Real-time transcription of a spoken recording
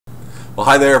Well,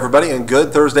 hi there, everybody, and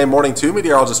good Thursday morning to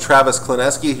meteorologist Travis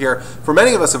Klineski here. For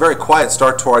many of us, a very quiet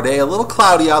start to our day. A little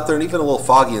cloudy out there and even a little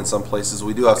foggy in some places.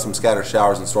 We do have some scattered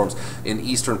showers and storms in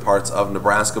eastern parts of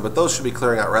Nebraska, but those should be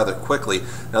clearing out rather quickly.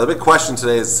 Now, the big question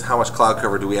today is how much cloud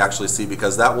cover do we actually see,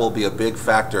 because that will be a big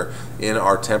factor in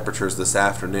our temperatures this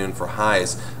afternoon for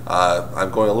highs.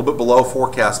 I'm going a little bit below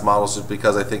forecast models just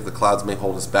because I think the clouds may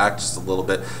hold us back just a little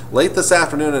bit. Late this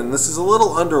afternoon, and this is a little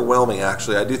underwhelming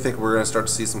actually, I do think we're going to start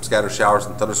to see some scattered showers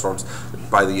and thunderstorms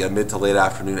by the mid to late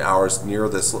afternoon hours near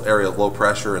this area of low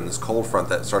pressure and this cold front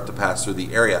that start to pass through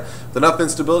the area. With enough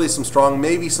instability, some strong,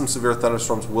 maybe some severe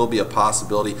thunderstorms will be a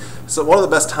possibility. So one of the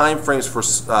best time frames for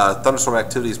thunderstorm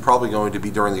activity is probably going to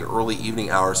be during the early evening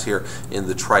hours here in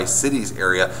the Tri-Cities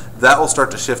area. That will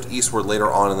start to shift eastward later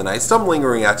on in the night. Some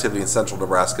lingering activity in central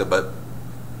Nebraska, but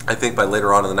I think by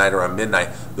later on in the night, around midnight,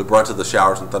 the brunt of the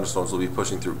showers and thunderstorms will be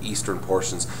pushing through eastern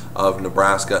portions of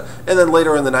Nebraska. And then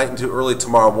later in the night into early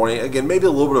tomorrow morning, again, maybe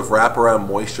a little bit of wraparound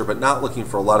moisture, but not looking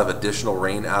for a lot of additional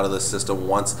rain out of the system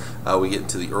once we get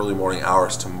into the early morning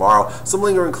hours tomorrow. Some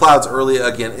lingering clouds early.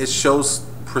 Again, it shows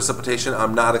precipitation.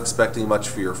 I'm not expecting much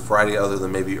for your Friday other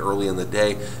than maybe early in the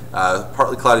day.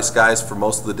 Partly cloudy skies for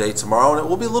most of the day tomorrow, and it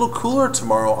will be a little cooler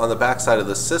tomorrow on the backside of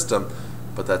the system.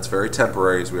 But that's very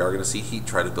temporary, as we are going to see heat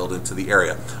try to build into the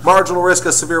area. Marginal risk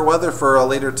of severe weather for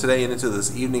later today and into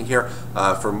this evening here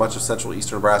for much of central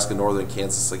eastern Nebraska, northern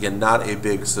Kansas. Again, not a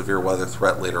big severe weather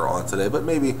threat later on today, but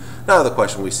maybe not out of the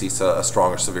question we see a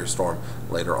strong or severe storm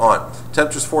later on.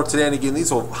 Temperatures for today, and again, these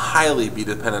will highly be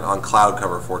dependent on cloud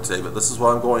cover for today, but this is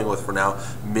what I'm going with for now.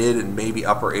 Mid and maybe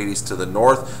upper 80s to the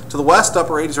north. To the west,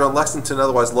 upper 80s around Lexington,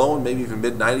 otherwise low, and maybe even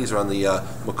mid 90s around the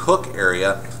McCook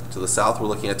area. To the south, we're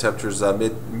looking at temperatures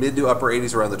mid to upper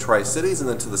 80s around the Tri-Cities, and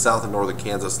then to the south and northern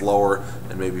Kansas, lower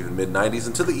and maybe even mid 90s,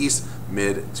 and to the east,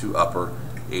 mid to upper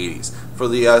 80s. For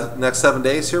the next 7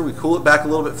 days here, we cool it back a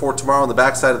little bit for tomorrow on the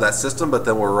backside of that system, but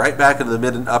then we're right back into the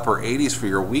mid and upper 80s for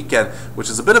your weekend, which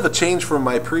is a bit of a change from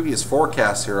my previous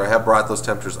forecast here. I have brought those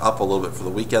temperatures up a little bit for the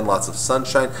weekend. Lots of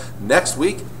sunshine. Next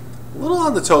week, a little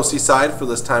on the toasty side for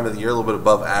this time of the year, a little bit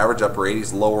above average, upper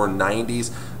 80s, lower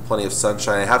 90s. Plenty of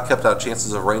sunshine. I have kept out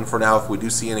chances of rain for now. If we do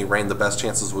see any rain, the best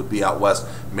chances would be out west,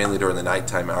 mainly during the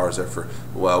nighttime hours there for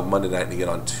Monday night and again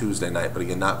on Tuesday night. But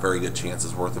again, not very good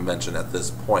chances worth a mention at this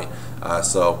point.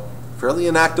 So fairly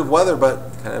inactive weather,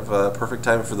 but kind of a perfect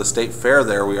time for the state fair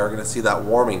there. We are going to see that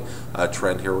warming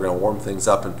trend here. We're going to warm things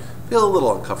up and feel a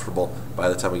little uncomfortable by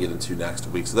the time we get into next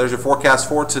week. So there's your forecast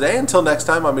for today. Until next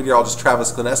time, I'm meteorologist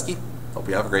Travis Klineski. Hope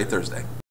you have a great Thursday.